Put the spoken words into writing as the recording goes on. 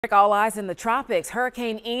All eyes in the tropics.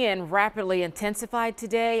 Hurricane Ian rapidly intensified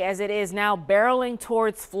today as it is now barreling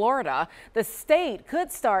towards Florida. The state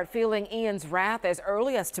could start feeling Ian's wrath as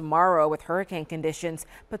early as tomorrow, with hurricane conditions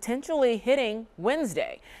potentially hitting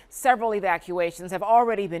Wednesday. Several evacuations have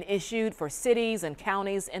already been issued for cities and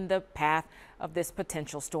counties in the path of this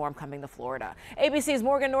potential storm coming to Florida. ABC's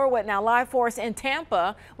Morgan Norwood now live for us in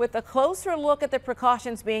Tampa with a closer look at the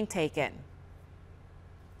precautions being taken.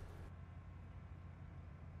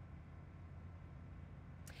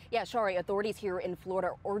 Yeah, Shari, authorities here in Florida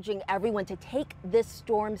are urging everyone to take this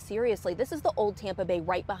storm seriously. This is the old Tampa Bay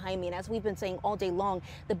right behind me. And as we've been saying all day long,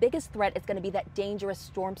 the biggest threat is going to be that dangerous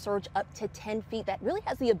storm surge up to 10 feet that really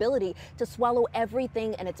has the ability to swallow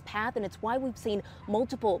everything in its path. And it's why we've seen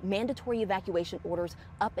multiple mandatory evacuation orders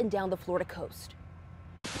up and down the Florida coast.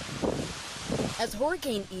 As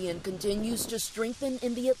Hurricane Ian continues to strengthen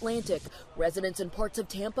in the Atlantic, residents in parts of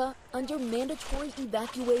Tampa under mandatory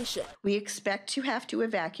evacuation. We expect to have to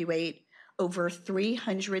evacuate over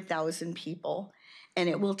 300,000 people, and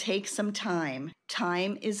it will take some time.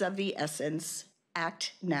 Time is of the essence.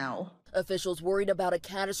 Act now. Officials worried about a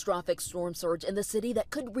catastrophic storm surge in the city that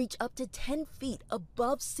could reach up to 10 feet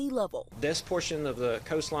above sea level. This portion of the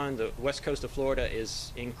coastline, the west coast of Florida,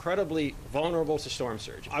 is incredibly vulnerable to storm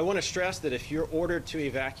surge. I want to stress that if you're ordered to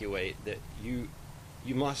evacuate, that you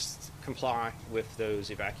must comply with those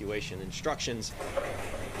evacuation instructions.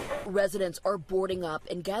 Residents are boarding up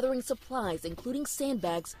and gathering supplies, including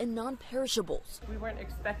sandbags and non-perishables. We weren't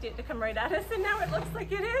expecting it to come right at us, and now it looks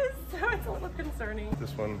like it is, so it's a little concerning.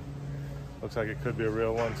 This one looks like it could be a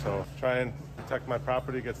real one, so try and protect my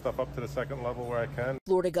property, get stuff up to the second level where I can.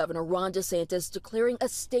 Florida Governor Ron DeSantis declaring a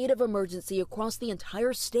state of emergency across the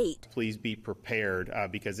entire state. Please be prepared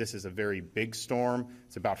because this is a very big storm.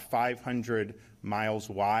 It's about 500 miles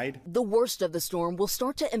wide. The worst of the storm will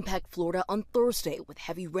start to impact Florida on Thursday with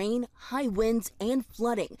heavy rain, high winds, and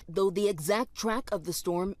flooding, though the exact track of the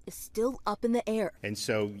storm is still up in the air. And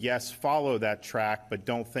so, yes, follow that track, but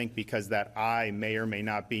don't think because that eye may or may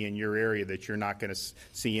not be in your area that you're not going to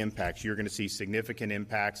see impacts. You're going to see significant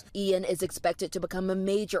impacts. Ian is expected to become a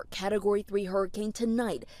major Category 3 hurricane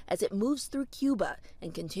tonight as it moves through Cuba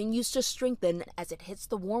and continues to strengthen as it hits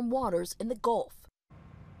the warm waters in the Gulf.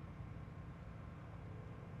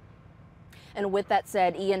 And with that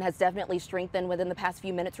said, Ian has definitely strengthened within the past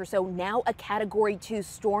few minutes or so. Now a Category 2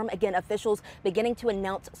 storm. Again, officials beginning to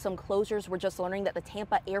announce some closures. We're just learning that the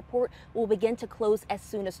Tampa airport will begin to close as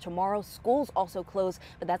soon as tomorrow. Schools also close,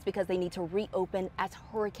 but that's because they need to reopen as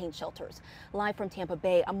hurricane shelters. Live from Tampa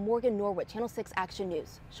Bay, I'm Morgan Norwood, Channel 6 Action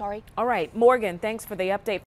News. Shari? All right, Morgan, thanks for the update.